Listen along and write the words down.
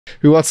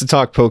Who wants to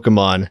talk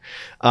Pokemon?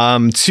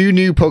 Two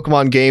new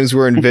Pokemon games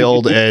were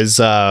unveiled as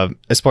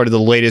part of the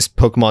latest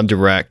Pokemon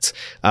Direct,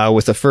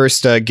 with the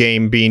first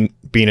game being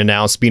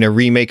announced being a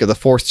remake of the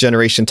 4th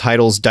generation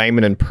titles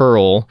Diamond and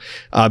Pearl,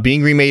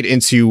 being remade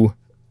into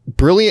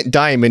Brilliant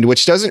Diamond,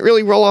 which doesn't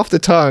really roll off the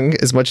tongue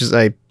as much as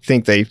I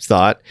think they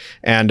thought,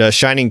 and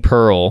Shining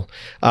Pearl.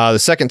 The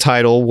second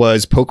title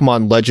was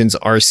Pokemon Legends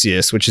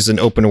Arceus, which is an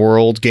open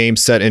world game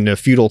set in a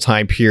feudal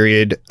time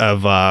period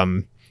of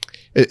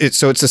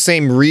so it's the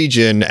same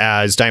region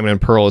as Diamond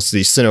and Pearl. It's the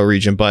Sinnoh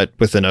region, but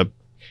within a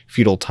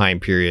feudal time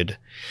period.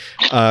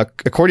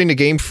 According to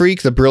Game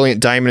Freak, the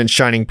Brilliant Diamond and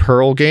Shining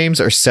Pearl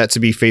games are set to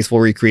be faithful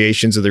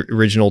recreations of the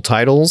original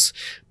titles,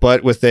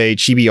 but with a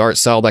chibi art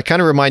style that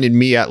kind of reminded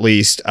me, at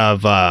least,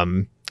 of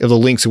the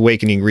Link's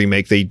Awakening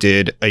remake they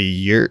did a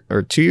year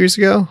or 2 years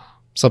ago,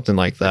 something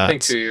like that. I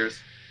think 2 years.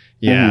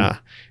 Yeah,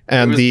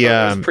 and it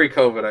was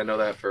pre-COVID. I know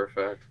that for a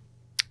fact.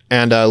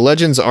 And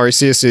Legends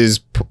Arceus is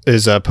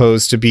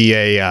posed to be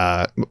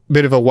a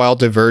bit of a wild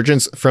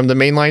divergence from the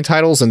mainline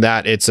titles in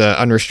that it's an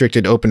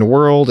unrestricted open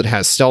world. It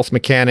has stealth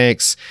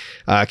mechanics,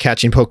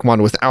 catching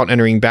Pokemon without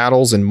entering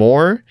battles, and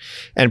more.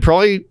 And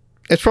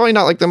it's probably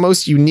not like the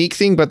most unique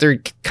thing, but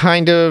they're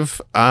kind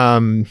of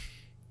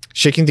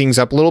shaking things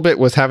up a little bit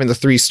with having the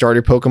 3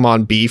 starter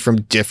Pokemon be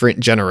from different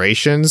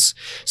generations.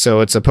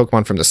 So it's a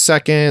Pokemon from the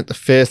 2nd, the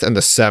 5th, and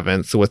the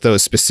 7th, with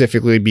those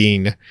specifically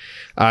being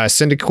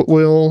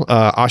Cyndaquil,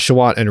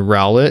 Oshawott, and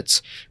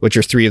Rowlet, which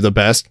are 3 of the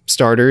best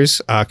starters.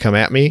 Come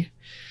at me.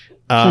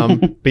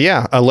 But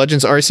yeah,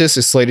 Legends Arceus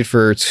is slated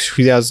for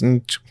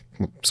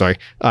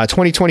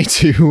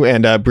 2022,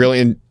 and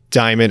Brilliant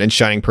Diamond and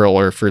Shining Pearl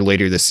are for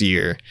later this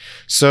year.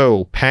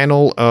 So,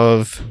 panel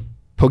of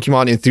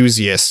Pokemon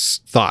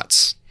enthusiasts,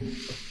 thoughts?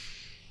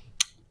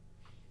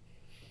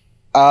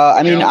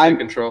 I mean, I'm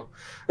control.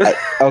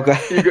 Okay.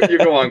 you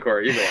go on,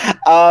 Corey. You go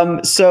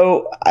on.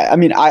 So I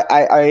mean,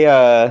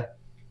 I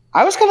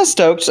was kind of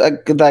stoked,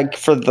 like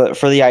for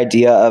the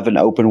idea of an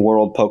open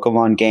world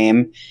Pokemon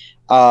game.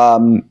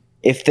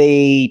 If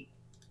they,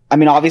 I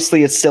mean,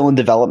 obviously it's still in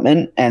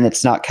development and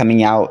it's not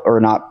coming out,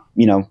 or not,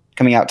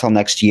 coming out till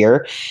next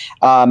year.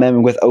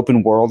 And with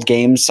open world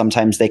games,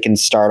 sometimes they can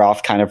start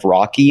off kind of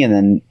rocky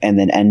and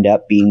then end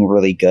up being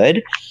really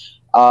good.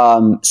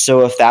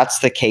 So if that's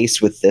the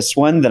case with this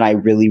one, then I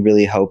really,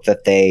 really hope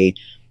that they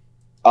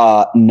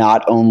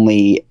not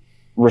only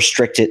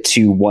restrict it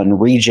to one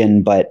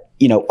region, but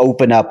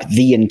open up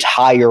the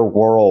entire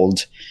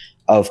world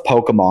of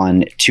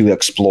Pokemon to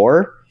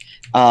explore.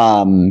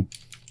 And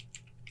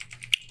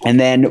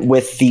then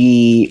with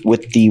the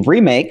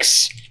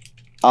remakes,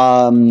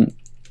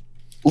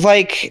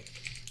 like,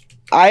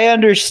 I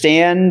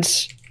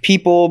understand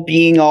people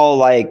being all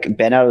like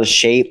bent out of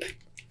shape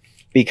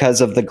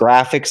because of the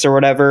graphics or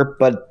whatever,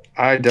 but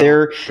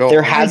there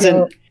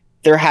hasn't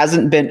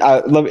been.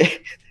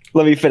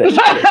 Let me finish.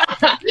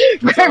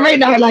 Right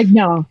now, like,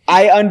 no,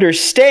 I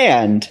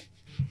understand,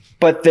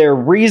 but their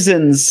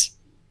reasons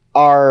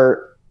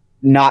are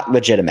not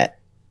legitimate.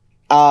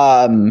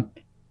 Because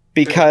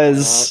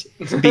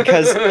it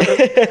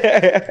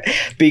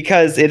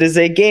is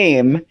a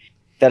game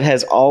that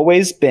has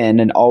always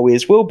been and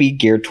always will be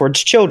geared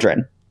towards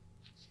children.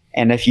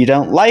 And if you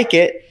don't like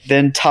it,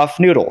 then tough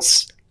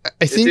noodles. I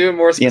think, it's even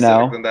more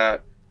specific than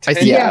that.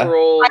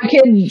 10-year-old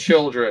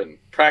children,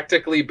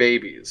 practically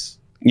babies.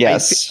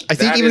 Yes. I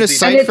think even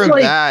aside from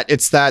that,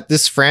 it's that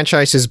this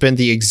franchise has been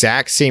the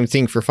exact same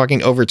thing for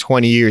fucking over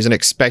 20 years, and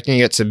expecting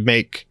it to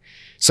make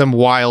some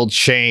wild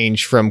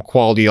change from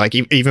quality, like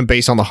even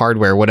based on the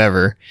hardware,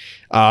 whatever.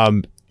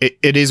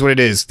 It is what it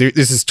is.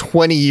 This is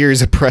 20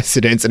 years of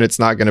precedence, and it's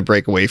not going to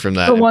break away from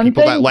that.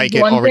 People that like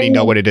it already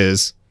know what it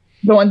is.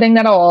 The one thing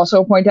that I'll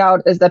also point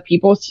out is that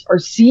people are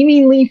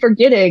seemingly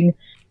forgetting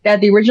that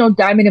the original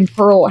Diamond and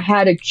Pearl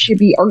had a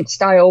chibi art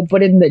style,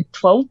 but in the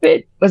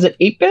 12-bit, was it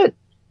 8-bit?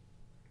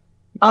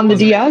 On the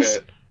DS?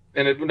 8-bit.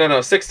 And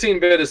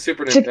 16-bit is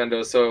Super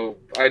Nintendo, so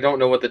I don't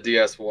know what the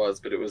DS was,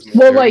 but it was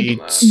more like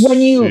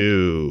when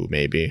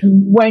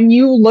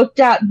you looked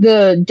at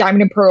the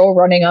Diamond and Pearl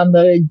running on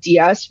the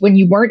DS, when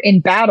you weren't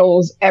in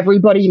battles,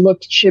 everybody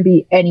looked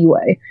chibi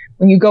anyway.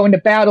 When you go into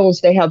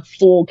battles, they have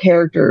full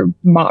character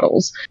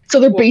models. So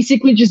they're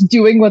basically just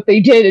doing what they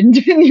did in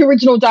the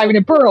original Diamond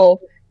and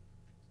Pearl.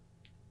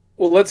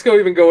 Well, let's go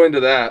into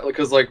that,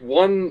 because like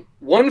one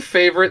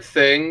favorite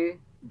thing,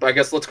 I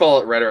guess let's call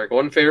it rhetoric.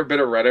 One favorite bit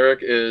of rhetoric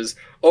is,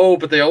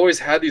 but they always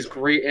had these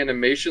great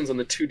animations on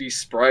the 2D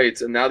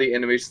sprites, and now the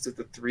animations with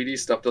the 3D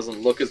stuff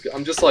doesn't look as good.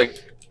 I'm just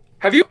like,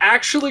 have you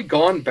actually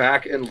gone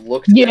back and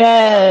looked at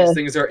how these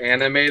things are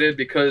animated?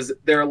 Because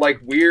they're like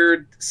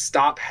weird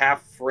stop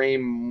half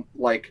frame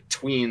like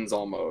tweens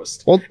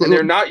almost. Well, and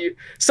they're not.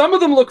 Some of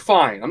them look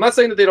fine. I'm not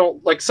saying that they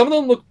don't. Like, some of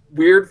them look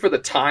weird for the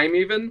time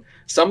even.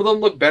 Some of them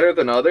look better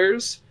than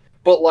others.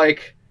 But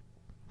like,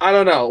 I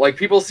don't know. Like,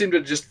 people seem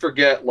to just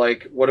forget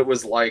like what it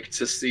was like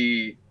to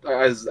see.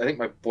 As I think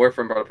my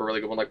boyfriend brought up a really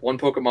good one. Like one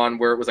Pokemon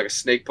where it was like a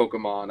snake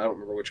Pokemon. I don't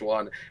remember which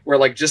one. Where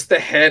like just the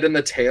head and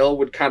the tail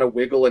would kind of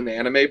wiggle and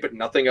animate, but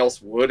nothing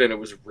else would, and it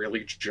was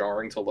really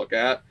jarring to look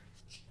at.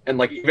 and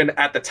like even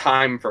at the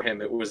time for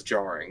him it was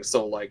jarring.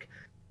 So like,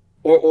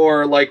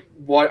 or like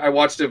what I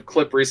watched a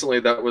clip recently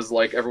that was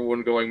like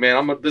everyone going,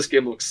 man, this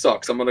game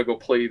sucks. I'm gonna go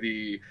play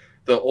the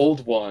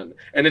old one,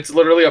 and it's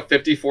literally a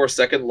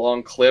 54-second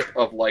long clip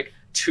of like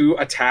 2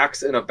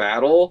 attacks in a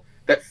battle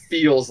that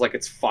feels like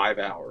it's 5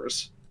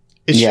 hours.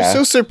 It's just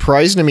so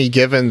surprising to me,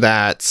 given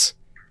that,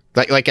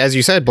 like as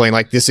you said, Blaine,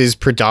 like this is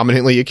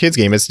predominantly a kids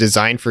game. It's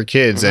designed for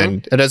kids,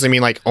 and it doesn't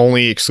mean like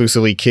only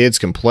exclusively kids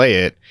can play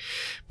it.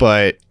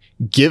 But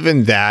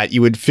given that,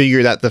 you would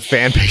figure that the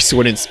fan base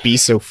wouldn't be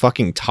so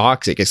fucking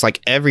toxic. It's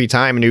like every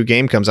time a new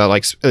game comes out,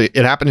 like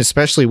it happened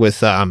especially with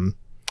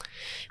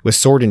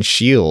Sword and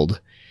Shield.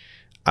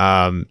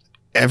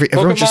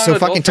 Everyone's just so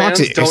fucking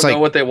toxic. Don't know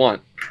what they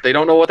want. They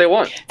don't know what they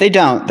want. They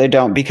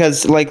don't,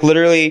 because like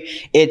literally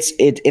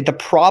the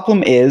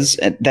problem is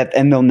that,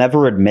 and they'll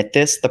never admit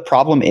this, the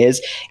problem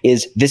is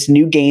this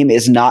new game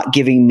is not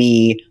giving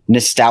me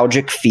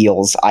nostalgic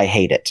feels. I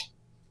hate it.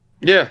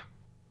 Yeah.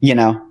 You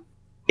know,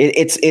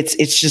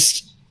 it's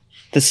just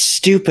the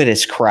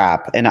stupidest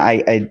crap. And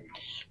I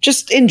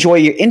just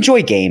enjoy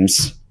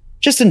games.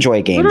 Just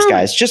enjoy games,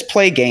 guys. Just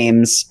play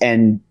games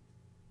and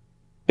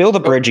build a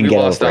bridge and get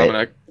over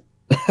Dominic.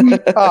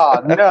 it.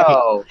 Oh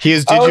no! He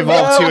has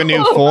digivolved to a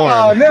new form.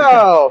 Oh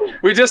no!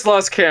 We just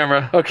lost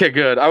camera. Okay,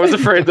 good. I was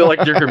afraid that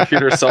like your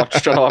computer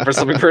soft shut off or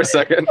something for a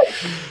second.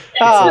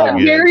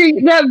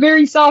 That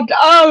very soft.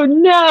 Oh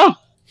no!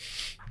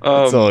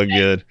 It's all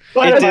good.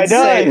 What did I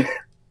say?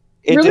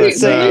 It Really? did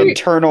say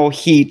internal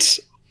heat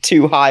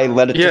too high.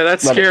 Let it. Yeah,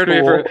 that scared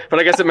me. But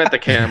I guess it meant the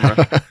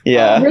camera.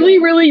 Yeah.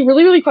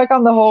 Really quick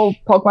on the whole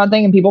Pokemon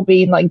thing and people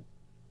being like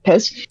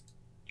pissed.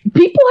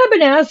 People have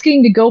been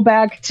asking to go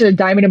back to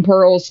Diamond and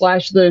Pearl /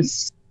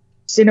 the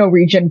Sinnoh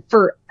region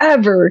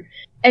forever.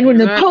 And when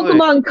the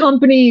Pokemon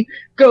company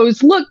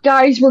goes, look,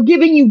 guys, we're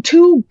giving you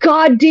 2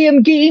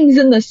 goddamn games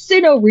in the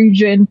Sinnoh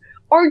region.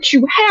 Aren't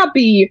you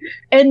happy?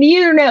 And the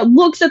internet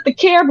looks at the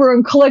camera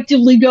and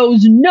collectively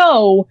goes,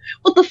 no.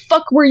 What the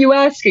fuck were you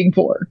asking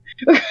for?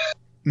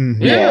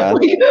 Yeah.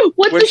 Like,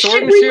 what When the Sword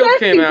shit and were you Shield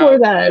asking came out, for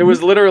then? it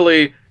was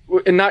literally...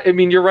 And not, I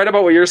mean, you're right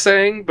about what you're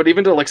saying, but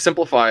even to like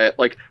simplify it,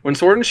 like when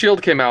Sword and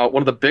Shield came out,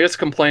 one of the biggest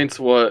complaints,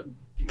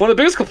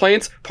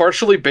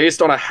 partially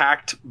based on a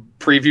hacked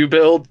preview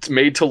build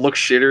made to look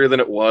shittier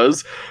than it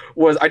was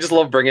I just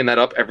love bringing that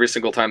up every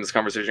single time this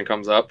conversation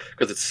comes up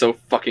because it's so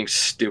fucking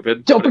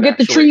stupid. Don't forget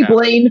the tree,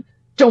 Blaine.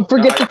 Don't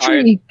forget the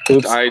tree.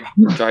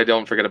 I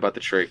don't forget about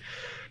the tree.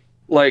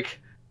 Like,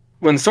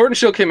 when Sword and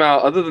Shield came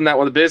out, other than that,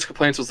 one of the biggest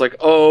complaints was like,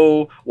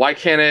 oh, why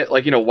can't it,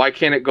 like, you know, why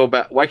can't it go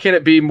back? Why can't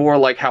it be more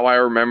like how I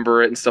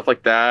remember it and stuff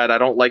like that? I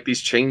don't like these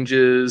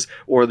changes,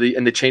 or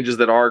the changes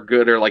that are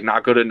good are like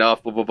not good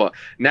enough, blah, blah, blah.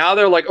 Now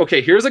they're like,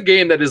 okay, here's a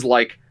game that is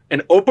like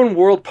an open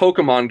world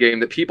Pokemon game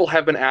that people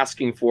have been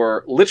asking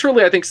for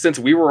literally, I think, since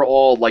we were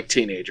all like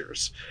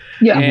teenagers.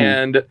 Yeah.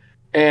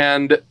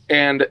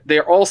 And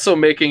they're also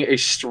making a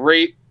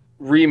straight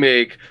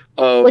remake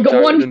of like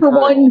a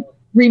one-for-one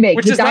remake.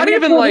 Which the is not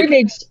even like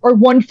remakes are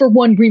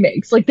 1-for-1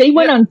 remakes. Like they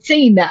went on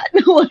saying that.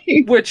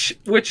 Like, which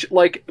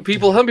like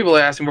some people are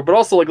asking for, but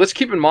also like let's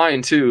keep in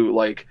mind too,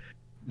 like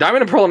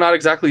Diamond and Pearl are not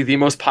exactly the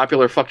most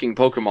popular fucking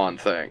Pokemon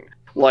thing.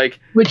 Like,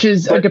 which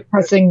is a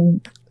depressing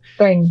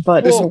thing.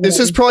 But this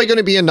is probably going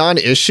to be a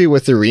non-issue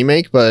with the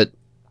remake, but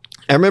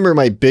I remember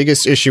my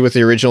biggest issue with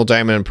the original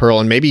Diamond and Pearl,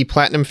 and maybe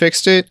Platinum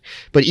fixed it,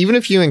 but even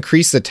if you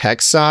increase the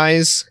text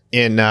size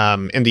in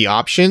the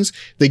options,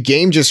 the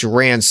game just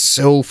ran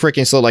so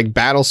freaking slow. Like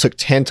battles took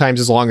 10 times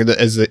as long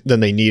than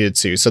they needed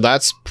to. So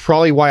that's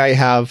probably why I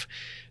have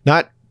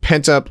not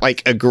pent up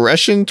like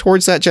aggression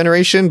towards that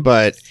generation,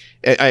 but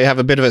I have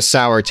a bit of a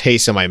sour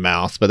taste in my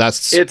mouth. But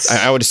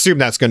I would assume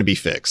that's going to be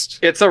fixed.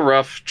 It's a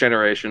rough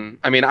generation.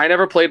 I mean, I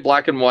never played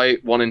Black and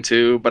White 1 and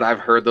 2, but I've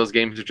heard those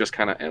games are just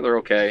kind of they're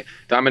okay.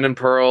 Diamond and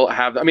Pearl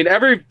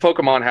every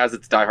Pokemon has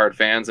its diehard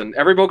fans, and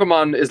every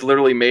Pokemon is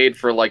literally made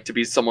for like to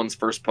be someone's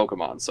first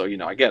Pokemon. So, you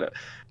know, I get it.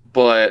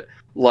 But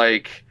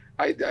like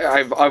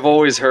I've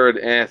always heard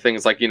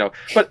things like, you know,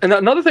 but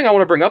another thing I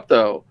want to bring up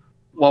though,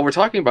 while we're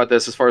talking about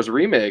this as far as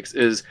remakes,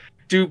 is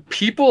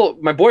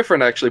my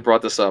boyfriend actually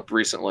brought this up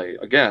recently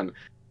again.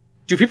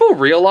 Do people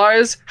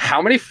realize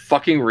how many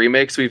fucking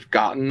remakes we've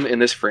gotten in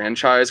this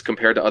franchise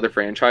compared to other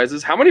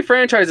franchises? How many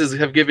franchises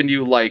have given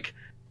you like,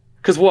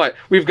 because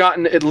we've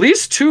gotten at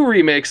least 2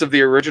 remakes of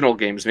the original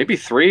games, maybe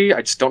 3.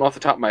 I just don't know off the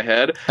top of my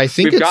head. I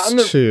think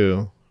it's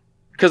 2.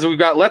 Because we've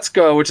got Let's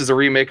Go, which is a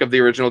remake of the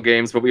original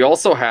games, but we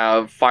also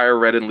have Fire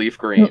Red and Leaf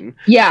Green.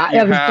 Yeah,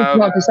 I was just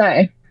about to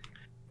say.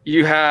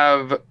 You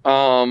have,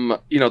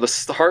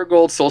 the Heart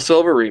Gold, Soul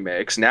Silver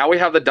remakes. Now we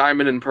have the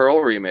Diamond and Pearl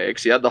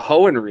remakes. You had the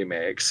Hoenn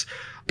remakes.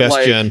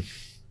 Best gen.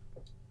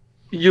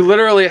 You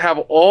literally have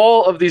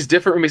all of these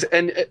different remakes,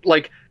 and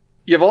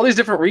you have all these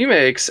different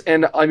remakes,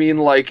 and I mean,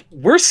 like,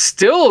 we're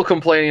still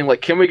complaining,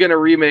 like, can we get a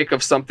remake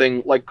of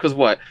something, like, because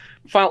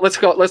let's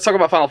talk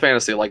about Final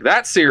Fantasy, like,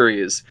 that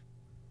series.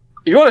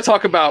 You want to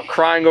talk about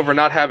crying over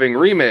not having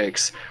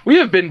remakes? We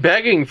have been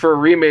begging for a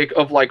remake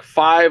of like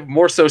 5,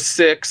 more so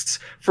 6,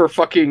 for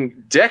a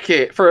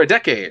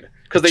decade.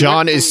 because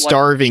John is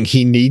starving.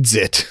 He needs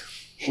it.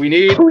 We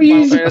need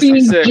Final Fantasy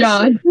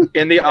VI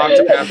in the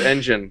Octopath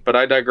engine, but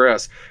I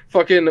digress.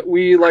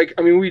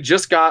 We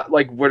just got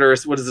what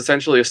is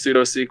essentially a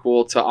pseudo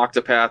sequel to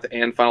Octopath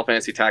and Final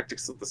Fantasy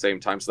Tactics at the same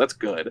time, so that's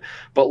good.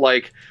 But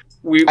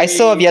I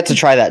still have yet to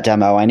try that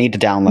demo. I need to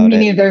download it.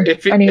 Me neither.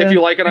 If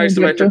you like an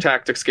isometric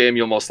tactics game,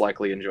 you'll most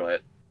likely enjoy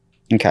it.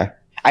 Okay,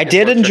 I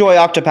did enjoy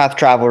Octopath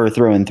Traveler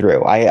through and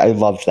through. I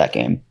loved that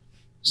game.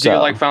 Do you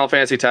like Final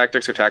Fantasy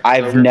Tactics or Tactics?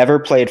 I've never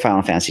played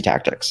Final Fantasy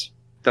Tactics.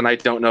 Then I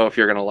don't know if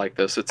you're gonna like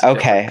this. It's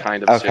okay.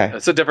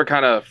 It's a different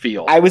kind of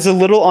feel. I was a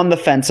little on the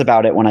fence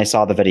about it when I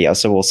saw the video,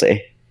 so we'll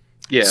see.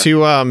 Yeah.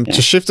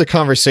 To shift the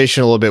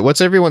conversation a little bit, what's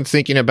everyone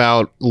thinking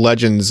about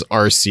Legends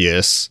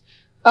Arceus?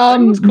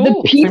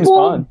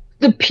 Cool.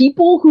 The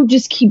people who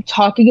just keep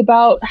talking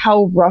about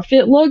how rough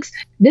it looks.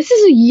 This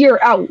is a year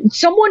out.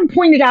 Someone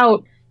pointed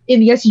out in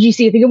the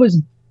SCGC, I think it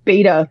was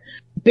Beta.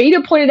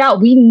 Beta pointed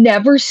out we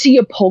never see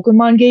a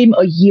Pokemon game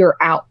a year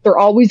out. They're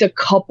always a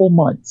couple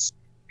months.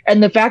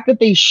 And the fact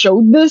that they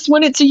showed this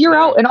when it's a year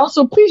out, and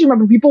also please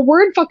remember, people,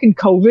 we're in fucking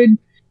COVID.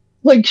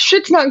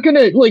 Shit's not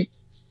gonna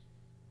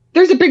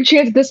there's a big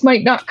chance this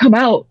might not come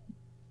out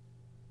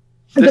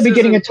at the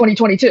beginning of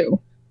 2022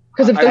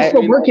 because if they're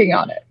still working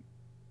on it.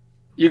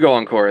 You go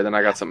on, Corey, then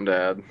I got something to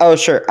add. Oh,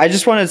 sure. I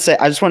just want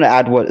to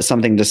add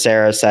something to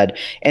Sarah said.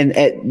 And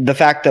the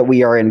fact that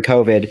we are in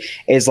COVID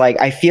is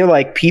I feel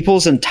like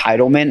people's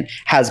entitlement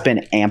has been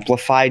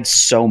amplified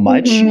so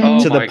much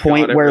to the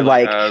point where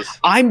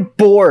I'm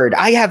bored.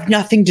 I have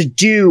nothing to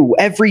do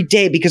every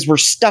day because we're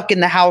stuck in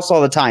the house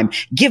all the time.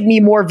 Give me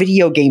more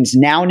video games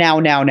now.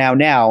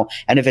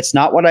 And if it's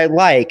not what I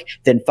like,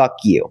 then fuck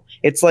you.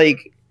 It's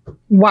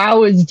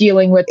WoW is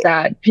dealing with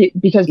that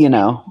because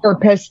they're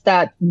pissed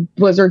that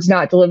Blizzard's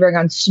not delivering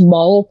on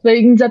small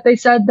things that they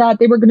said that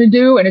they were going to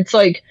do, and it's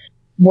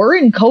we're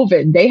in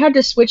COVID. They had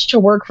to switch to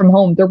work from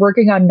home. They're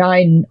working on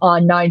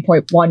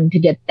 9.1 to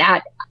get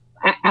that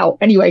out.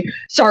 Anyway,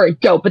 sorry,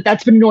 go. But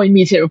that's been annoying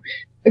me too.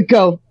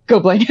 Go,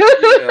 Blaine.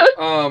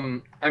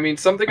 Yeah,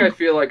 something I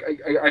feel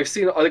I've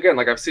seen again.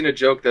 I've seen a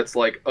joke that's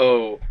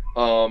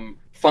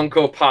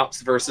Funko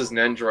Pops versus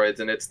Nendroids,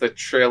 and it's the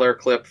trailer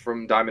clip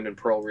from Diamond and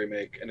Pearl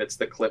remake, and it's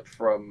the clip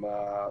from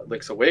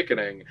Link's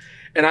Awakening,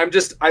 and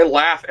I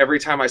laugh every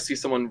time I see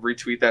someone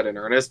retweet that in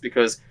earnest,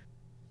 because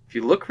if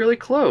you look really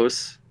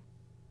close,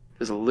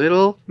 there's a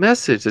little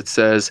message that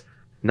says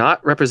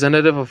 "not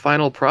representative of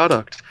final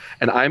product,"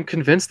 and I'm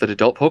convinced that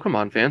adult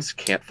Pokemon fans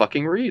can't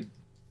fucking read.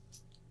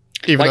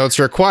 Even though it's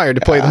required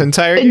to play the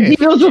entire game.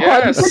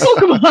 Yes.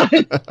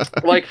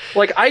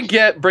 I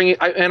get bringing,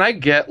 I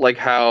get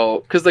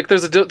how, because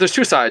there's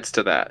two sides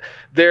to that.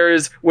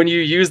 There's when you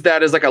use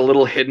that as a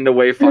little hidden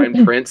away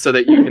fine print so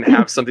that you can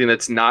have something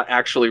that's not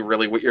actually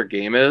really what your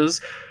game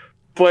is.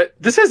 But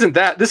this isn't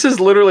that. This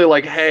is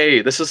literally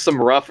hey, this is some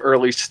rough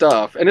early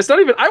stuff, and it's not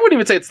even. I wouldn't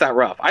even say it's that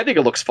rough. I think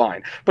it looks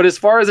fine. But as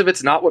far as if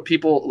it's not what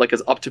people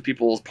is up to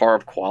people's par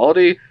of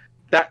quality.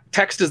 That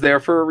text is there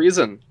for a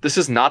reason. This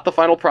is not the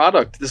final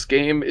product. This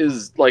game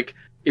is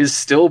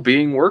still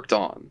being worked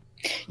on.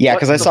 Yeah,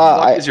 because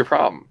what is your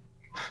problem?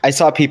 I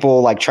saw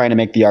people trying to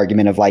make the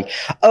argument of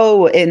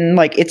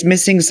it's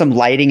missing some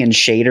lighting and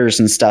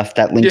shaders and stuff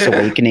that Link's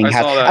Awakening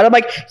has. And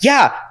I'm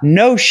yeah,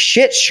 no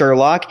shit,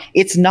 Sherlock.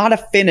 It's not a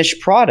finished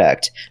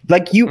product.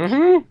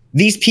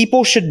 These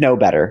people should know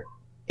better.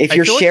 If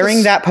you're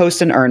sharing that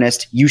post in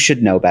earnest, you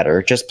should know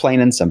better. Just plain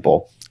and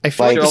simple. I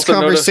feel this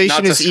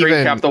conversation is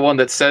even cap the one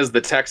that says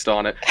the text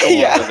on it.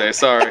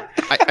 Sorry.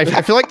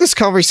 I feel this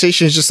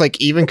conversation is just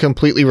even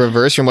completely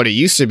reversed from what it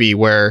used to be,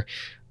 where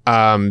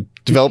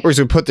developers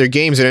would put their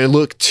games in and it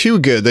looked too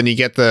good. Then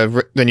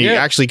you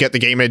actually get the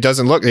game and it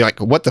doesn't look. You're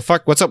what the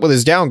fuck? What's up with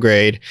this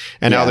downgrade?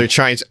 And now they're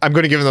trying. I'm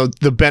going to give them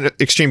the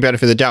extreme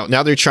benefit of the doubt.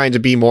 Now they're trying to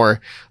be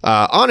more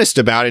honest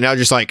about it. Now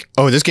just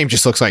oh, this game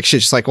just looks like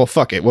shit. Just well,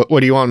 fuck it. What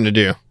do you want them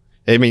to do?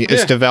 I mean,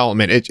 it's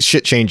development.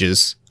 Shit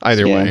changes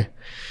either way.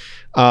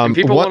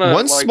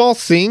 One small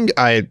thing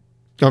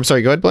I'm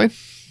sorry, go ahead, Blaine.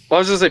 Well, I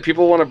was just say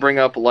people want to bring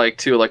up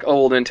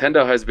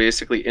Nintendo has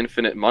basically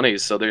infinite money,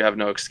 so they have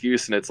no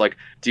excuse. And it's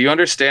do you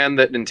understand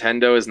that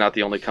Nintendo is not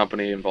the only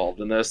company involved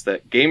in this?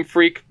 That Game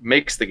Freak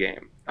makes the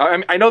game.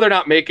 I know they're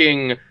not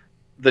making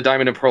the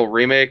Diamond and Pearl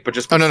remake, but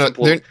just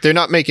they're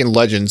not making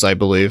Legends, I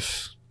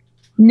believe.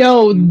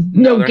 No,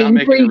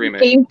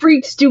 Game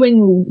Freak's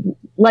doing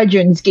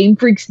Legends. Game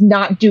Freak's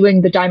not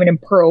doing the Diamond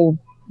and Pearl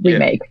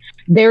remake.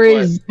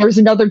 There's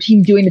another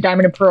team doing the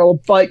Diamond and Pearl,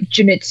 but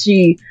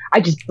Junichi,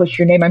 I just butchered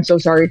your name, I'm so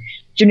sorry.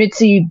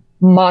 Junichi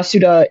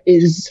Masuda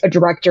is a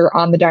director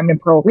on the Diamond and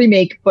Pearl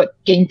remake, but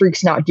Game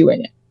Freak's not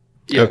doing it.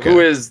 Yeah, okay.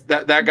 Who is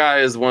that guy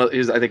is one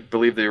of, I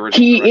believe the original.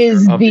 He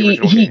is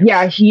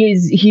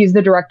he is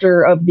the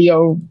director of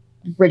the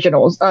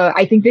originals.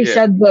 I think they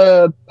said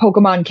the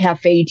Pokemon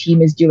Cafe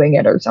team is doing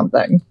it or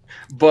something.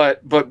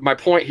 But my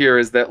point here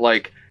is that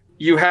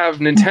you have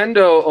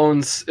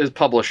Nintendo is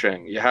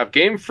publishing. You have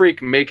Game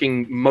Freak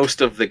making most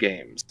of the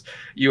games.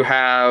 You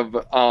have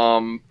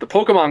the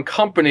Pokemon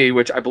Company,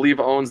 which I believe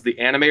owns the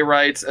anime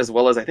rights, as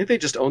well as I think they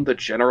just own the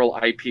general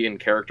IP and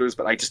characters,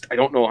 but I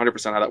don't know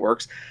 100% how that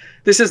works.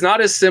 This is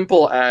not as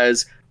simple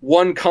as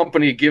one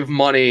company give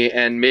money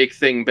and make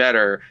thing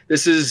better.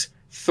 This is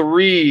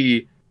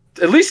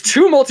at least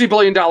two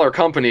multi-billion-dollar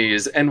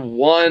companies and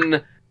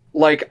one,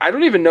 like, I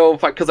don't even know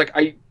if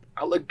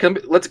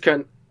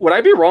would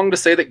I be wrong to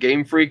say that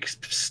Game Freak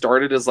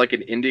started as like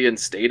an indie and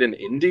stayed an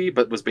indie,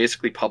 but was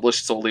basically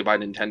published solely by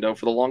Nintendo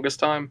for the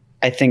longest time?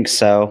 I think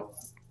so.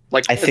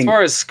 Like, as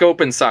far as scope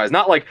and size,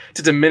 not like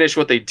to diminish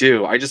what they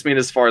do. I just mean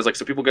as far as like,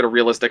 so people get a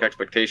realistic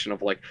expectation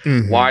of like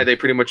why they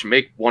pretty much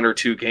make one or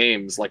two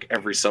games like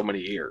every so many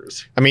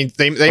years. I mean,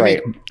 they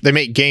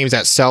make games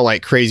that sell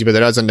like crazy, but that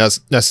doesn't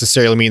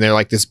necessarily mean they're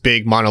like this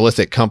big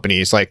monolithic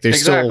companies. Like they're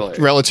still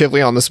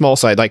relatively on the small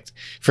side. Like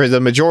for the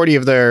majority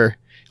of their,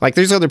 like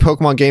there's other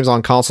Pokemon games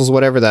on consoles,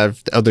 whatever, that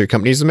other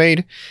companies have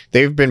made.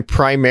 They've been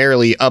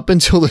primarily up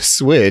until the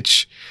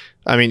Switch.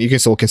 I mean, you can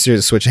still consider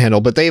the Switch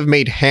handheld, but they've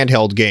made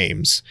handheld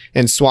games,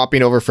 and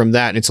swapping over from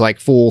that into like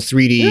full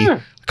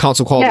 3D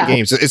console quality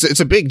games. It's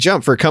a big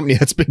jump for a company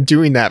that's been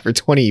doing that for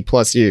 20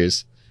 plus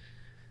years.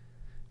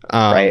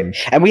 Right.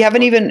 And we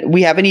haven't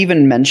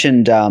even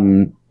mentioned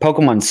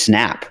Pokemon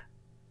Snap.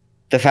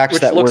 The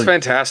fact that looks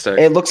fantastic.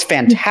 It looks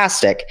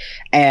fantastic,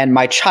 and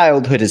my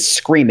childhood is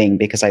screaming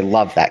because I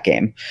love that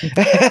game.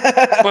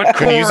 But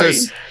Corey,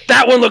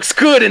 that one looks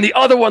good and the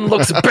other one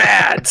looks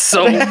bad,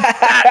 so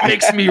that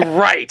makes me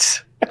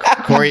right.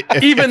 Corey,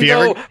 even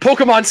though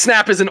Pokemon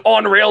Snap is an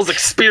on-rails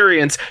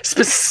experience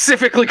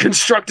specifically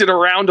constructed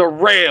around a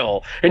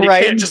rail, and you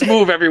can't just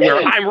move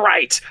everywhere, I'm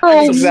right.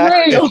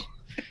 Exactly.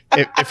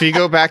 If you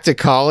go back to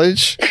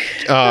college,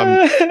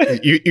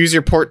 you use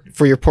your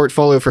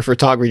portfolio for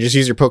photography. Just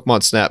use your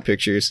Pokemon Snap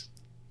pictures.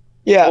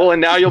 Yeah. Well,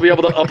 and now you'll be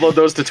able to upload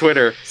those to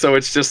Twitter. So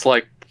it's just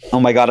like,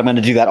 oh my god, I'm going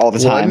to do that all the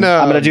time.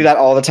 I'm going to do that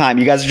all the time.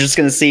 You guys are just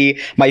going to see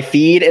my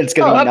feed, and it's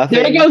going to be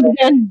nothing. There it goes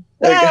again.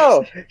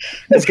 No.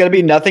 It's going to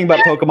be nothing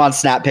but Pokemon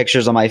Snap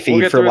pictures on my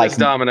feed for like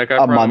Dominic,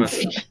 a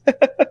month.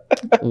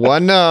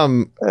 One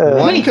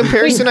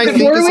comparison I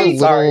think is a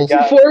little...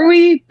 Before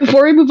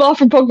we move off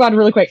from Pokemon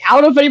really quick, I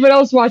don't know if anyone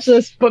else watched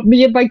this, but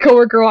me and my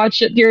coworker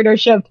watched it during our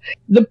shift.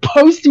 The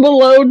Post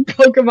Malone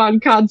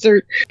Pokemon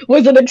concert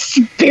was an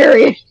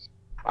experience.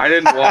 I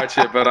didn't watch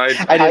it, but I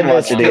didn't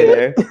watch it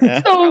either.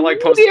 Yeah. I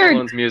like Post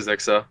Malone's music,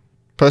 so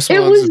Post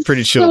Malone's a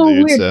pretty chill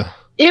dude. So.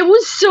 It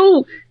was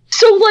so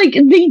like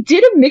they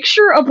did a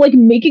mixture of like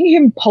making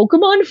him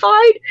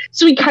Pokemon-fied,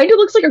 so he kind of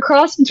looks like a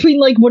cross between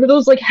like one of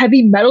those like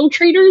heavy metal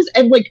traders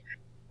and like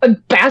a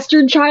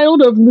bastard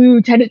child of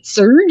Lieutenant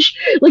Surge.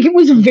 Like it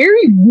was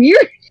very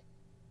weird.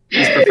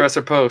 He's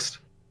Professor Post.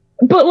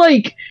 But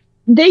like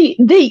they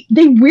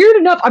weird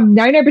enough, I'm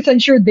 99%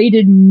 sure they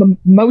did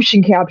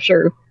motion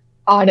capture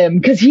on him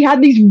because he had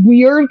these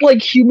weird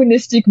like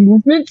humanistic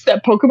movements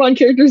that Pokemon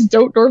characters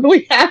don't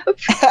normally have.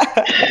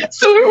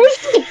 So it was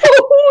so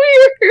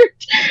weird.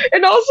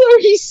 And also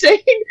he's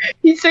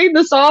saying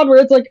the song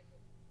where it's like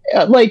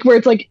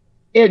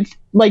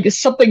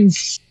something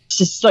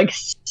like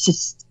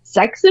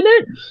sex in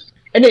it.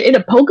 And in a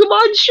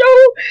Pokemon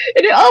show,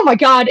 and oh my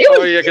god! It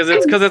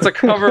was, because it's a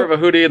cover of a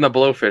Hootie and the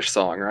Blowfish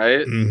song,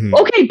 right? Mm-hmm.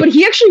 Okay, but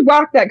he actually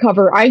rocked that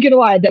cover. I ain't gonna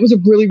lie, that was a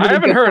really I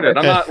haven't good heard cover. it.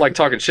 I'm not like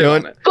talking shit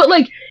on it. But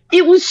like,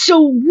 it was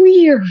so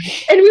weird,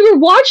 and we were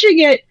watching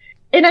it,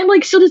 and I'm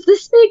like, so does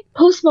this make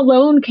Post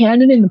Malone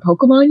canon in the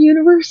Pokemon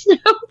universe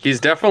now? He's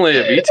definitely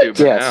a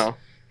VTuber now.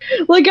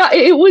 Like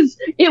it was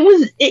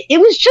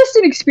just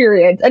an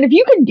experience, and if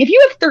you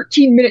have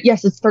 13 minutes,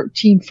 yes, it's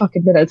 13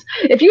 fucking minutes.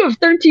 If you have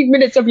 13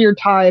 minutes of your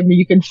time,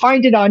 you can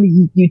find it on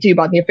YouTube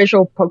on the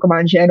official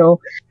Pokemon channel.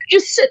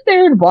 Just sit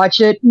there and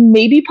watch it.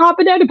 Maybe pop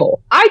an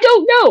edible. I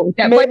don't know.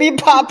 Maybe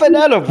pop an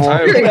edible.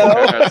 I'm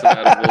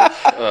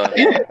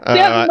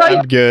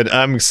good.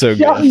 I'm so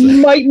good. That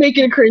might make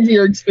it a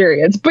crazier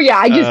experience. But yeah,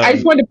 I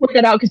just wanted to put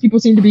that out because people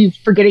seem to be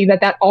forgetting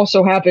that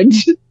also happened.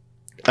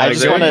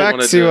 Going back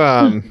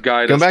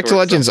to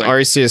Legends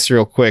Arceus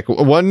real quick.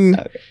 One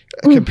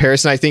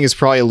comparison I think is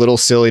probably a little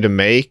silly to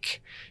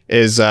make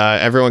is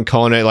everyone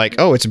calling it like,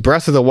 oh, it's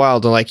Breath of the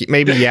Wild, and like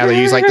maybe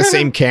they use like the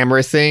same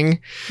camera thing.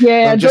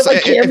 Yeah, just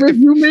like camera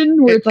zoom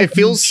in where it's like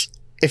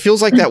it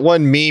feels like that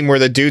one meme where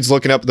the dude's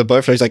looking up at the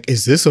butterfly. He's like,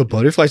 is this a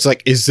butterfly? It's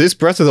like, is this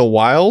Breath of the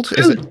Wild?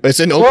 It's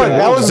an open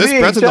world. Is this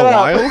Breath of the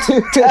Wild?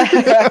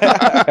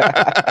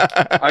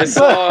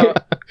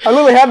 I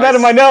literally have that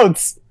in my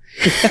notes.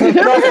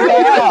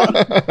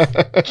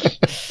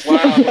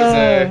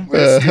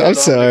 I'm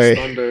sorry.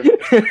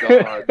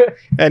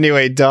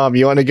 Anyway, Dom,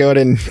 you want to go ahead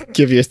and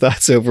give your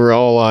thoughts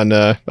overall on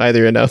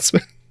either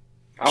announcement?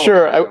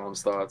 Sure.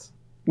 Dom's thoughts.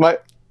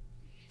 Fudge.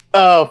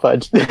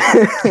 No,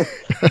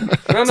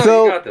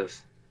 you got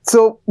this.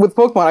 So with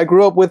Pokemon, I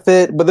grew up with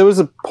it, but there was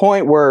a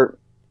point where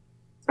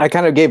I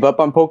kind of gave up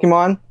on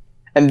Pokemon,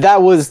 and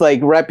that was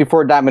like right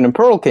before Diamond and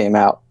Pearl came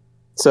out.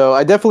 So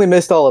I definitely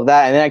missed all of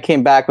that, and then I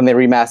came back when they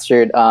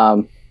remastered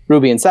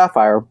Ruby and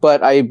Sapphire.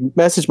 But I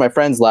messaged my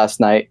friends last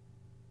night,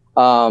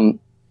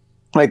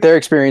 like their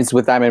experience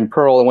with Diamond and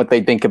Pearl and what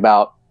they think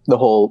about the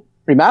whole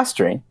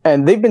remastering,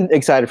 and they've been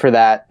excited for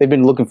that. They've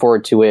been looking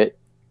forward to it,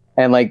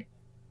 and like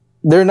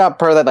they're not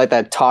part of that like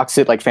that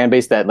toxic like fan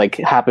base that like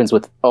happens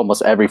with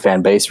almost every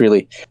fan base,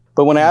 really.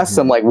 But when I asked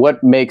them like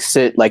what makes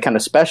it like kind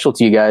of special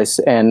to you guys,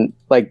 and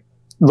like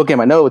looking at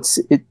my notes,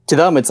 to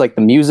them it's like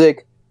the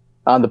music,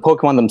 the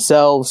Pokemon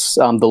themselves,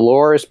 the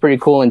lore is pretty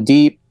cool and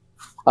deep.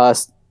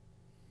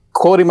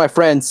 Quoting my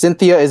friend,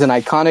 Cynthia is an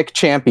iconic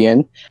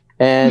champion,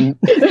 and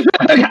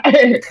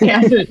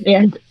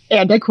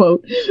and I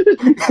quote,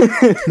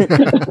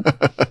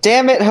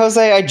 Damn it,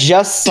 Jose, I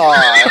just saw.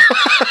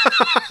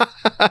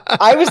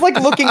 I was like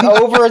looking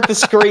over at the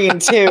screen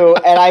too,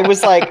 and I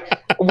was like,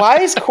 why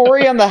is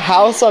Corey on the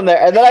house on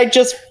there? And then I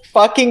just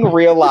fucking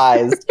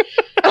realized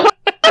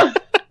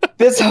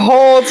this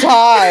whole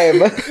time.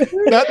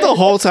 Not the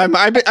whole time.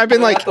 I've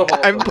been like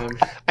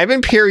I've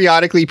been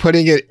periodically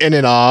putting it in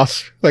and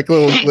off, like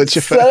little glitch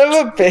effects.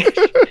 Son of a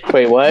bitch.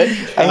 wait, what?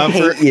 I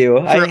hate you.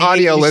 For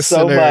audio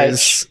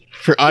listeners,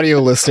 for audio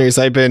listeners,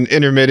 I've been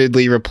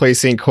intermittently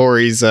replacing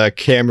Corey's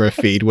camera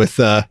feed with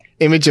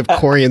image of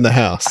Corey in the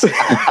house.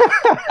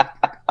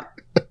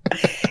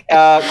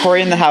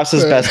 Corey in the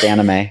House's best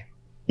anime.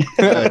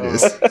 That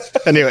is.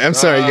 Anyway, I'm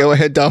sorry. Go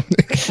ahead,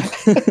 Dominic.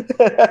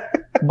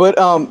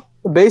 But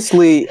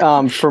basically,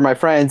 for my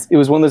friends, it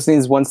was one of those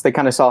things. Once they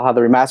kind of saw how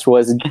the remaster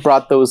was, it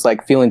brought those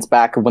like feelings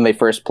back of when they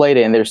first played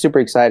it, and they're super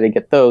excited to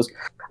get those.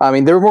 I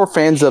mean, they were more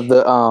fans of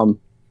the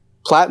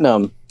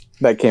Platinum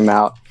that came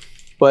out,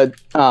 but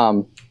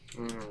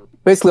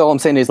basically, all I'm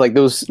saying is like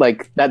those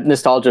like that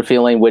nostalgia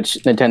feeling, which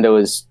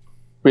Nintendo is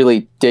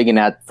really digging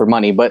at for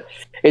money, but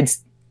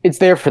it's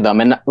there for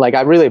them, and like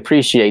I really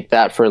appreciate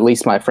that for at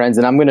least my friends,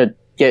 and I'm gonna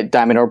get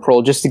Diamond or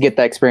Pearl just to get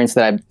that experience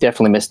that I've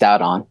definitely missed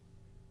out on.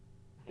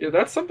 Yeah,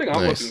 that's something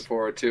I'm Nice. looking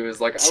forward to. Is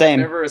like I was Same.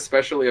 never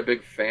especially a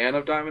big fan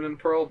of Diamond and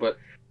Pearl, but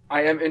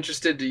I am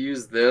interested to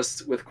use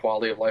this with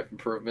quality of life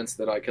improvements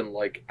that I can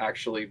like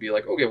actually be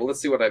like, okay, well let's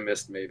see what I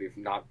missed maybe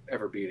from not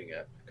ever beating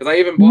it. Because I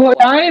even bought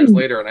it years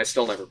later and I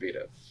still never beat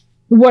it.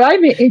 what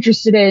I'm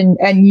interested in,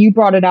 and you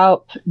brought it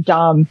up,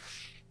 Dom,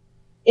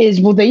 is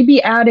will they be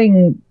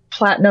adding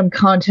Platinum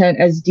content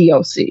as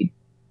DLC?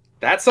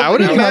 That's I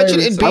would something imagine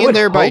it being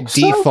there by hope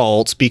so.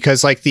 default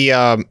because like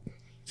the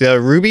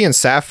Ruby and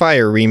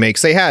Sapphire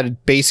remakes, they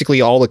had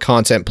basically all the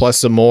content plus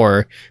some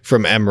more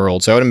from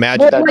Emerald. So I would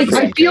imagine But like,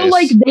 I feel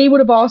like they would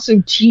have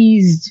also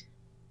teased.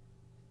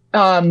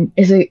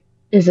 Is it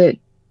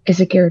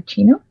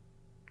Giratina?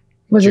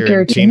 Was it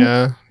Giratina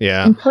Giratina,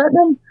 yeah. in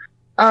Platinum?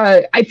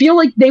 I feel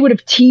like they would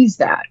have teased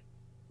that,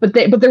 but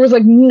there was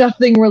like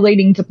nothing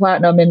relating to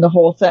Platinum in the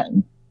whole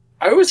thing.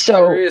 I was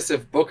So- curious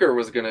if Booker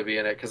was going to be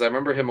in it because I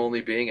remember him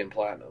only being in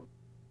Platinum.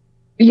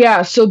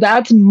 Yeah, so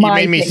that's You my.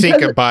 made me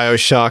think of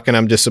BioShock, and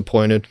I'm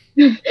disappointed.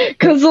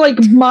 Because like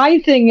my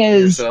thing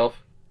is, Yourself.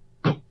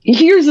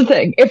 here's the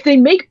thing: if they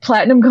make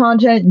Platinum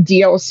content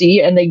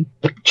DLC and they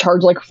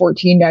charge like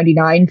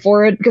 $14.99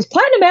 for it, because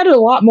Platinum added a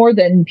lot more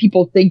than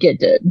people think it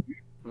did.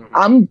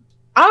 Mhm.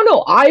 I don't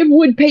know. I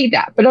would pay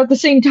that, but at the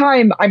same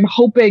time, I'm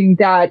hoping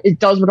that it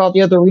does what all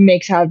the other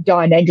remakes have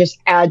done and just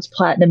adds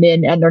Platinum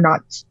in, and they're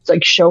not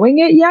like showing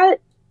it yet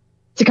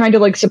to kind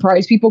of like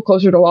surprise people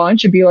closer to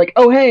launch and be like,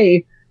 "Oh,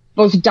 hey,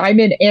 both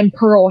Diamond and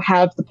Pearl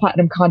have the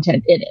Platinum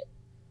content in it."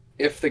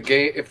 If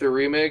the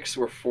remakes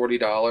were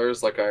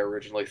 $40 like I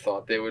originally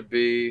thought they would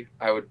be,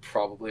 I would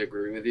probably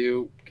agree with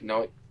you.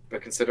 No,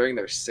 but considering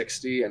they're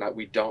 60 and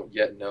we don't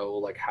yet know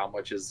like how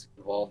much is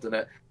involved in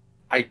it,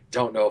 I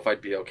don't know if I'd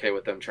be okay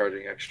with them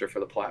charging extra for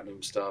the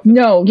Platinum stuff.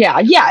 No, yeah,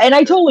 and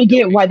I totally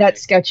get why that's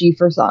sketchy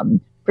for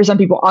some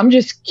people. I'm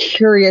just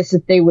curious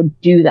if they would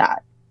do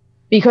that,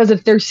 because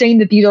if they're saying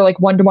that these are like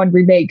one-to-one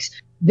remakes,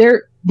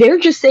 they're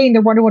just saying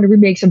they're one-to-one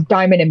remakes of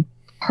Diamond and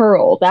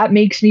Pearl. That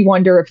makes me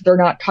wonder if they're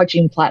not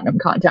touching Platinum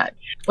content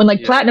when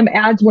like Yeah. Platinum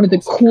adds one of the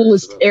Also curious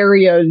coolest about-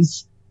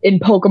 areas in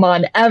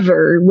Pokemon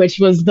ever, which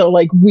was the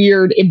like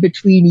weird in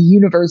between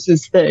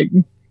universes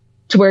thing,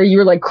 to where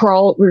you're like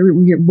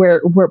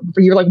where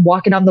you're like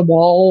walking on the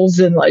walls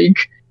and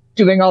like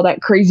doing all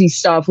that crazy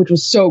stuff, which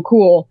was so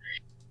cool.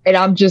 And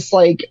I'm just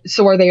like,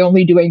 so are they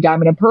only doing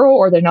Diamond and Pearl,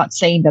 or they're not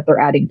saying that they're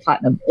adding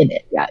Platinum in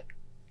it yet?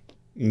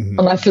 Mhm.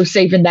 Unless they're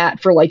saving that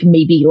for like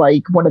maybe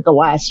like one of the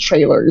last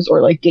trailers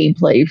or like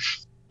gameplay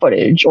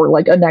footage or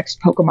like a next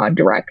Pokemon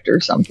Direct or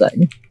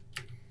something.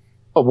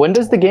 Oh, when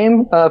does the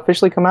game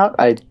officially come out?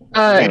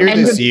 Later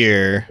end this of-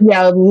 year.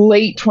 Yeah,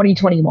 late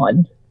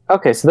 2021.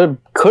 Okay, so there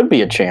could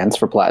be a chance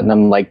for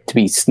Platinum like to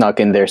be snuck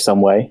in there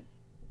some way.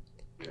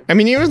 I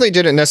mean, even if they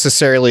didn't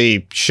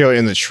necessarily show it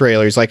in the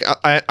trailers, like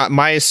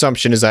my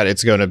assumption is that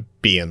it's going to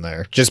be in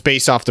there, just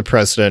based off the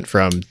precedent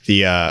from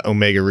the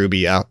Omega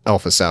Ruby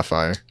Alpha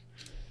Sapphire.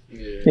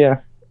 Yeah.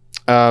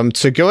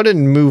 To go ahead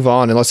and move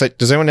on,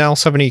 does anyone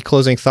else have any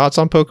closing thoughts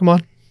on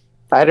Pokemon?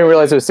 I didn't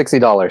realize it was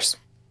 $60.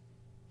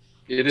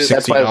 It is.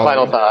 That's my $60.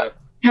 final thought.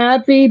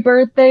 Happy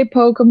birthday,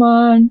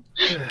 Pokemon.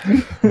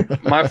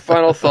 My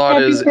final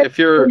thought Happy is if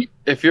you're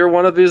if you're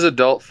one of these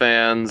adult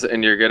fans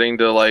and you're getting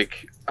to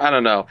like, I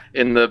don't know,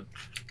 in the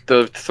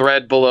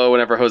thread below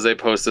whenever Jose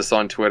posts this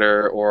on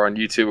Twitter or on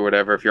YouTube or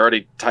whatever, if you're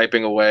already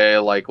typing away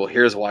like, well,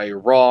 here's why you're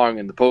wrong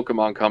and the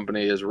Pokemon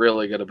Company is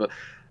really gonna be,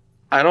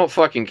 I don't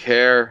fucking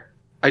care.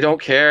 I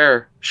don't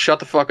care. Shut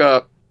the fuck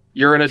up.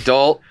 You're an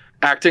adult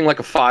acting like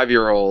a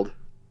 5-year-old.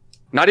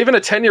 Not even a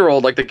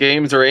 10-year-old like the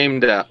games are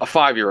aimed at, a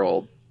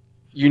 5-year-old.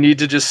 You need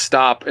to just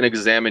stop and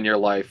examine your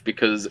life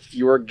because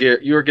you are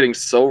getting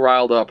so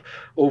riled up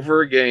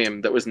over a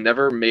game that was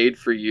never made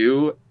for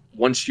you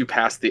once you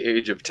pass the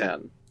age of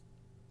 10.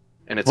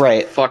 And it's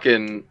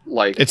fucking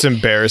like... It's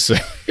embarrassing.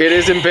 It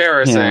is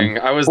embarrassing.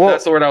 Yeah.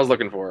 That's the word I was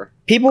looking for.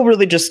 People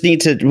really just need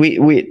to...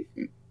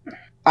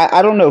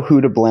 I don't know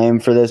who to blame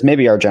for this.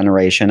 Maybe our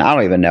generation. I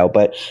don't even know.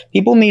 But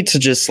people need to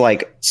just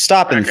like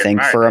stop and think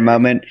for a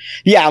moment.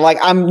 Yeah, like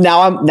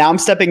I'm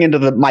stepping into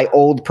my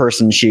old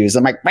person shoes.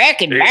 I'm like,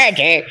 back in my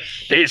day,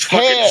 these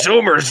fucking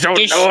Zoomers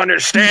don't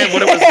understand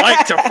what it was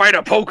like to fight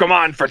a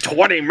Pokemon for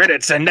 20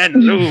 minutes and then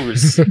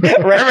lose.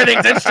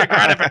 Everything's instant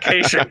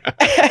gratification.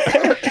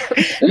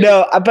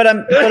 No, but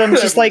I'm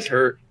just like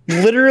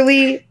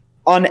literally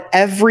on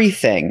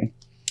everything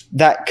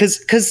that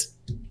because.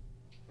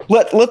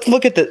 Let's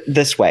look at it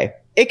this way.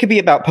 It could be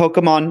about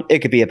Pokemon. It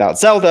could be about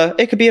Zelda.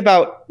 It could be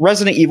about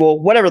Resident Evil.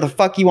 Whatever the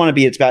fuck you want to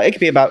be, it's about. It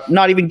could be about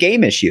not even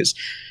game issues.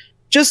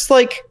 Just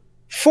like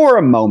for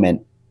a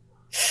moment,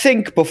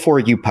 think before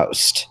you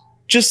post.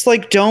 Just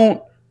like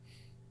don't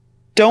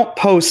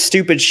post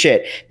stupid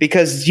shit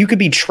because you could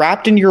be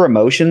trapped in your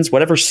emotions,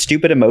 whatever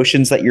stupid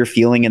emotions that you're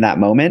feeling in that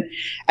moment,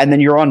 and then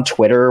you're on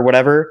Twitter or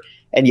whatever.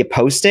 And you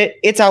post it,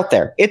 it's out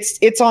there.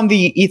 It's on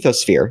the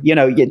ethosphere. You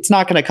know, it's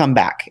not going to come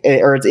back,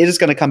 or it is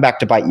going to come back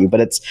to bite you.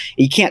 But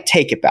you can't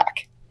take it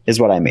back, is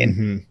what I mean.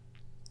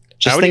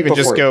 Mm-hmm. I would even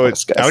just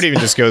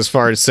go as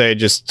far as say,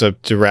 just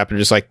to wrap it,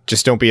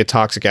 just don't be a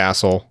toxic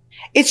asshole.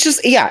 It's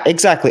just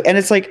exactly. And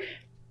it's like,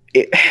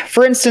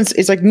 for instance,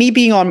 it's like me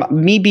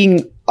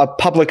being a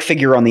public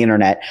figure on the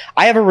internet.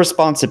 I have a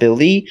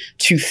responsibility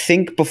to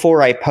think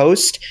before I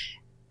post.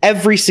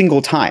 Every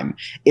single time.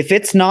 If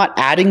it's not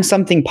adding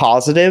something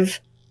positive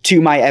to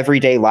my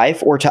everyday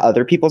life or to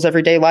other people's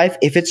everyday life,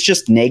 if it's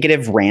just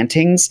negative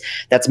rantings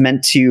that's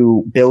meant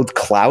to build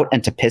clout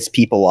and to piss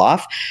people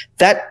off,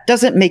 that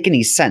doesn't make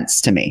any sense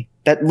to me.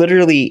 That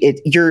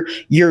literally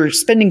you're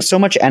spending so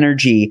much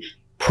energy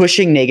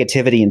pushing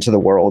negativity into the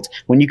world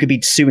when you could be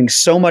doing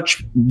so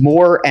much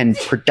more and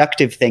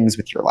productive things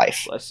with your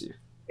life. Bless you.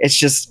 It's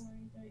just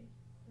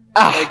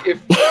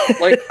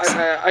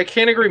I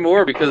can't agree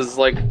more because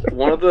like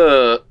one of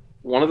the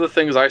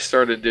things I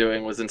started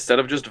doing was instead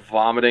of just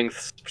vomiting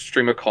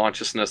stream of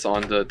consciousness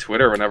onto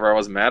Twitter whenever I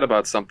was mad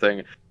about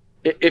something,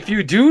 if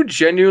you do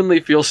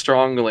genuinely feel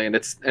strongly and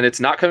it's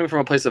not coming from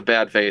a place of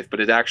bad faith, but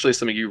it's actually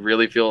something you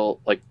really feel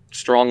like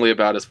strongly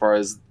about as far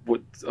as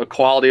a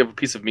quality of a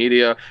piece of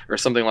media or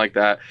something like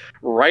that,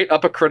 write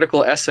up a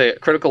critical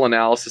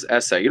analysis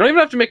essay. You don't even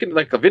have to make it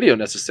like a video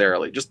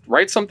necessarily. Just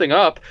write something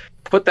up,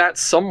 put that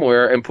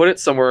somewhere and put it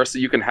somewhere so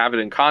you can have it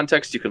in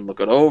context, you can look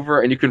it over,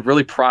 and you can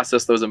really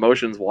process those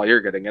emotions while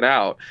you're getting it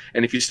out.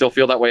 And if you still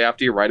feel that way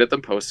after you write it,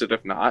 then post it.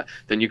 If not,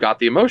 then you got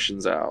the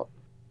emotions out.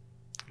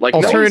 Like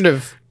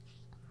alternative.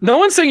 No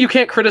one's saying you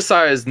can't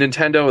criticize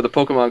Nintendo or the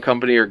Pokemon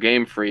Company or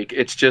Game Freak.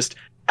 It's just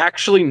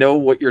actually know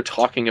what you're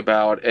talking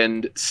about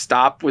and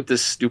stop with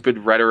this stupid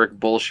rhetoric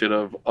bullshit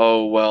of,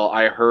 oh, well,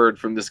 I heard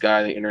from this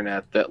guy on the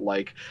internet that,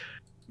 like,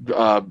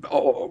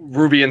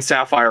 Ruby and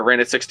Sapphire ran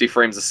at 60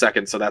 frames a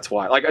second, so that's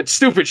why. Like, it's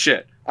stupid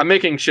shit. I'm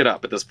making shit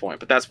up at this point,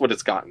 but that's what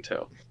it's gotten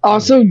to.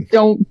 Also,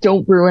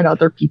 don't ruin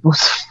other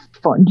people's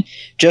fun.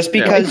 Just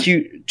because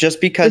you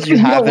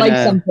don't like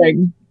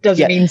something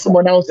doesn't mean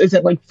someone else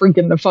isn't like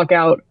freaking the fuck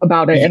out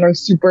about it and are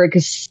super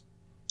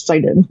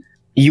excited.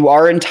 You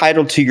are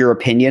entitled to your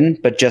opinion,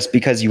 but just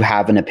because you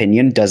have an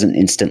opinion doesn't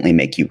instantly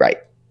make you right.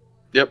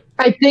 Yep.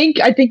 I think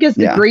as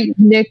the great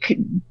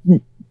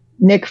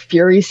Nick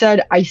Fury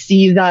said, I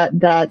see that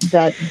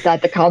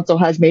the council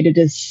has made a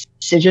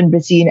decision,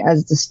 but seen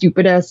as the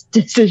stupidest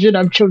decision,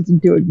 I've chosen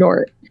to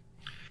ignore it.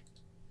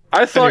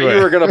 I thought you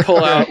were going to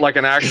pull out like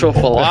an actual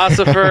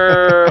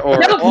philosopher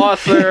or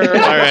author. All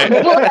right.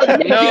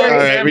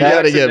 We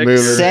got to get moving.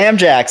 Sam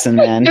Jackson,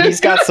 man. He's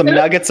got some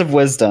nuggets of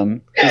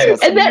wisdom.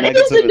 And that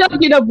is a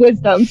nugget of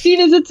wisdom.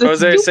 Seen as it's a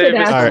Jose, stupid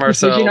ass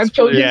decision, I've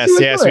chosen to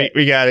ignore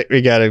it.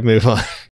 We got to move on.